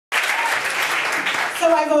So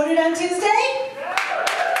I voted on Tuesday.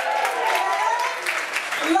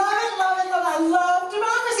 Love it, love it, love it. I love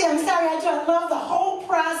democracy. I'm sorry, I love the whole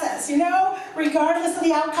process, you know? Regardless of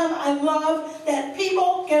the outcome, I love that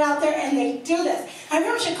people get out there and they do this. I'm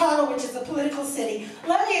from Chicago, which is a political city.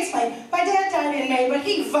 Let me explain. My dad died in May, but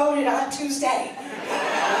he voted on Tuesday.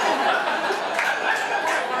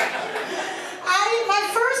 My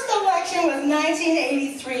first election was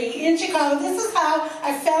 1983 in Chicago. This is how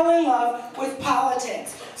I fell in love with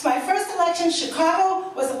politics. So my first election, Chicago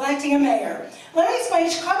was electing a mayor. Let me explain.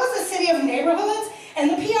 Chicago's a city of neighborhoods, and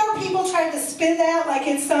the PR people tried to spin that like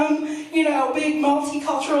it's some, you know, big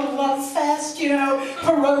multicultural love fest, you know,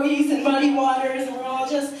 pierogies and muddy waters, and we're all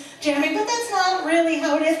just jamming. But that's not really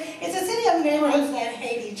how it is. It's a city of neighborhoods that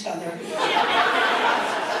hate each other.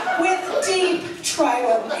 With deep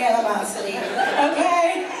tribal animosity,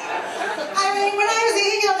 okay? I mean, when I was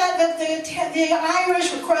eating, you know, the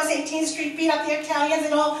Irish would cross 18th Street, beat up the Italians,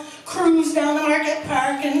 and all cruise down the Market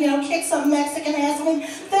Park and, you know, kick some Mexican ass. I mean,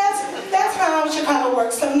 that's how Chicago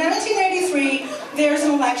works. So in 1983, there's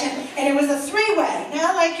an election, and it was a three-way,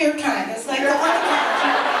 not like your kind. It's like the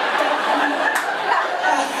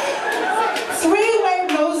three-way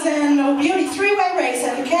Roseanne, no beauty, three-way race,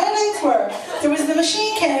 and the candidates were, there was the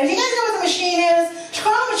machine candidate. You guys know what the machine is?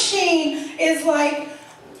 Chicago machine is like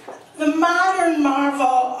the modern marvel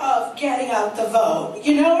of getting out the vote.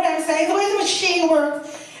 You know what I'm saying? The way the machine works,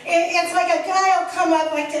 it's like a guy will come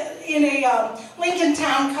up like in a Lincoln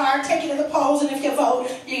Town car, take you to the polls, and if you vote,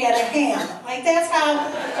 you get a ham. Like that's how,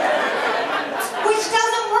 which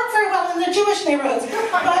doesn't work very well in the Jewish neighborhoods.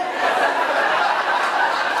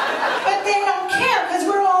 But they don't care, because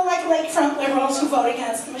we're all like lakefront liberals who vote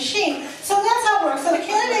against the machine. So that's how it works. So the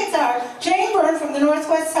candidates are Jane Byrne from the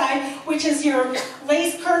Northwest Side, which is your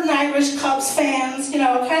lace curtain Irish Cubs fans, you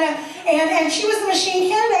know, kind of, and she was the machine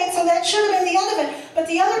candidate, so that should have been the end of it. But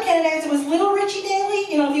the other candidates, it was little Richie Daley,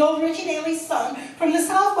 you know, the old Richie Daley's son, from the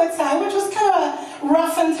Southwest Side, which was kind of a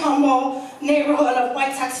rough and tumble neighborhood of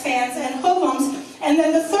White Sox fans and hoodlums. And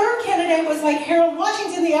then the third candidate was like Harold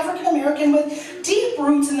Washington, the African-American with deep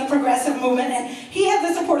roots in the progressive movement, and he had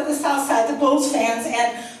the support of the South Side, the Bulls fans,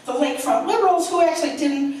 and the lakefront liberals, who actually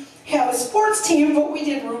didn't have a sports team, but we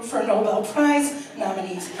did root for Nobel Prize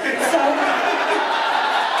nominees. So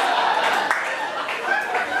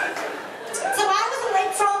I was a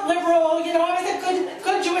lakefront liberal, you know, I was a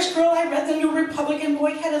good Jewish girl. I read the New Republican,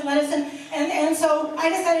 boycotted lettuce, and so I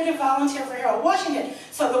decided to volunteer for Harold Washington.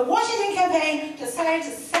 So the Washington campaign decided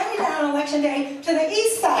to send me down on election day to the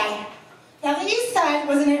east side. Now the east side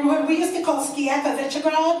was a neighborhood we used to call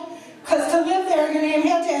Skiakovichgrad, because to live there your name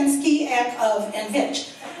had to end Ski-ak-of and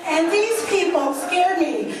Vich. And these people scared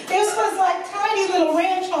me. This was like tiny little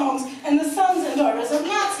ranch homes and the sons and daughters of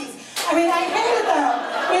Nazis. I mean, I hated them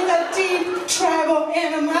with a deep tribal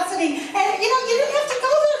animosity. And you know, you didn't have to go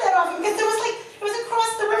there that often, because there was like, it was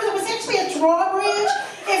across the river. There was actually a drawbridge.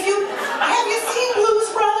 Have you seen Blues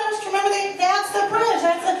Brothers? Remember, that's the bridge.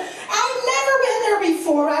 I'd never been there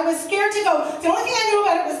before. I was scared to go. The only thing I knew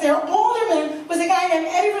about it was their alderman was a guy named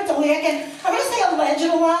Eddie Vertoliak, and I'm going to say alleged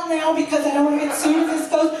a lot now because I don't want to get sued if this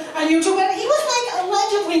goes on YouTube, but he was like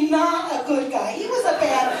allegedly not a good guy. He was a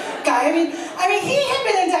bad guy. I mean, he had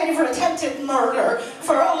been indicted for attempted murder,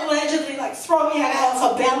 for allegedly like throwing me out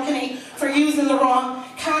of a balcony for using the wrong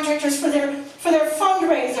contractors for their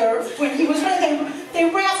fundraiser when he was running. They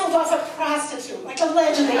raffled off a prostitute, like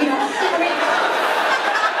allegedly, you know. I mean,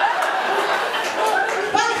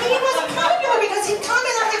 but he was popular because he'd come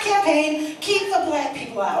in on the campaign, keep the black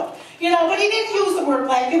people out. You know, but he didn't use the word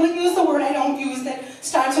black people, he used the word I don't use that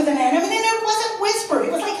starts with an N. I mean, and it wasn't whispered,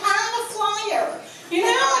 it was like on a flyer. You know,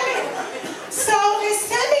 I mean, so they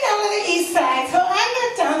sent me down to the east side, so I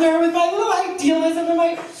got down there with my little idealism and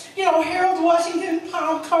my, you know, Harold Washington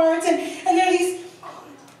palm cards, and there are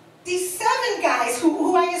these 7 guys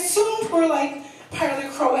who I assumed were like part of the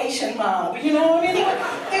Croatian mob, you know? I mean,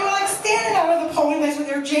 they were like standing out of the polling place with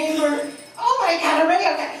their Jane Byrne, oh my God, a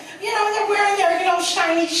radio guy. You know, and they're wearing their, you know,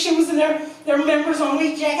 shiny shoes and their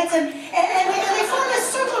members-only jackets, and they formed a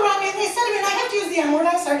circle around me, and they said to me, and I have to use the N-word,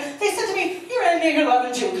 I'm sorry, they said to me, you're a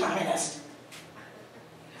nigger-loving Jew communist.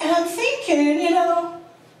 And I'm thinking, you know,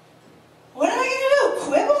 what am I going to do,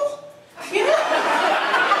 quibble? You know?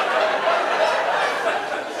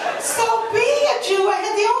 So being a Jew, I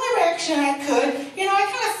had the only reaction I could. You know, I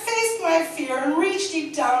kind of faced my fear and reached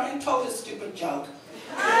deep down and told a stupid joke.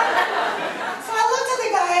 So I looked at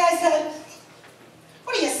the guy, I said,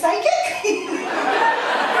 what are you, psychic?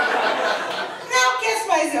 Now guess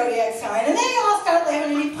my zodiac sign. And then they all start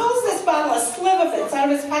laughing, and he pulls this bottle of Slivovitz out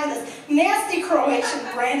of his pocket, this nasty Croatian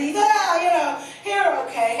brandy. He said, oh, you know, here,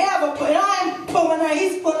 okay, have a put. I'm pulling And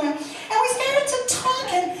we started to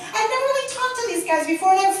talk, and I'd never really talked to these guys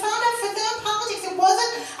before, and I found out for them, politics, it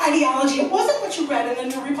wasn't ideology, it wasn't what you read in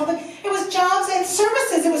the New Republic, it was jobs and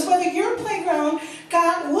services. It was whether your playground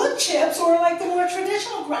got wood chips or like the more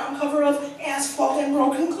traditional ground cover of asphalt and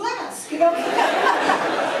broken glass, you know? It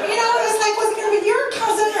was like, was it going to be your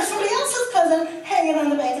cousin or somebody else's cousin hanging on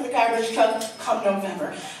the back of the garbage truck come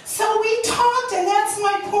November? So we talked, and that's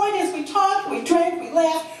my point, is we talked, we drank, we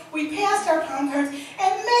laughed, we passed our pound cards, and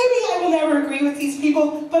maybe I will never agree with these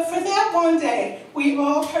people, but for that one day, we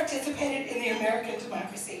all participated in the American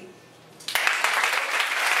democracy.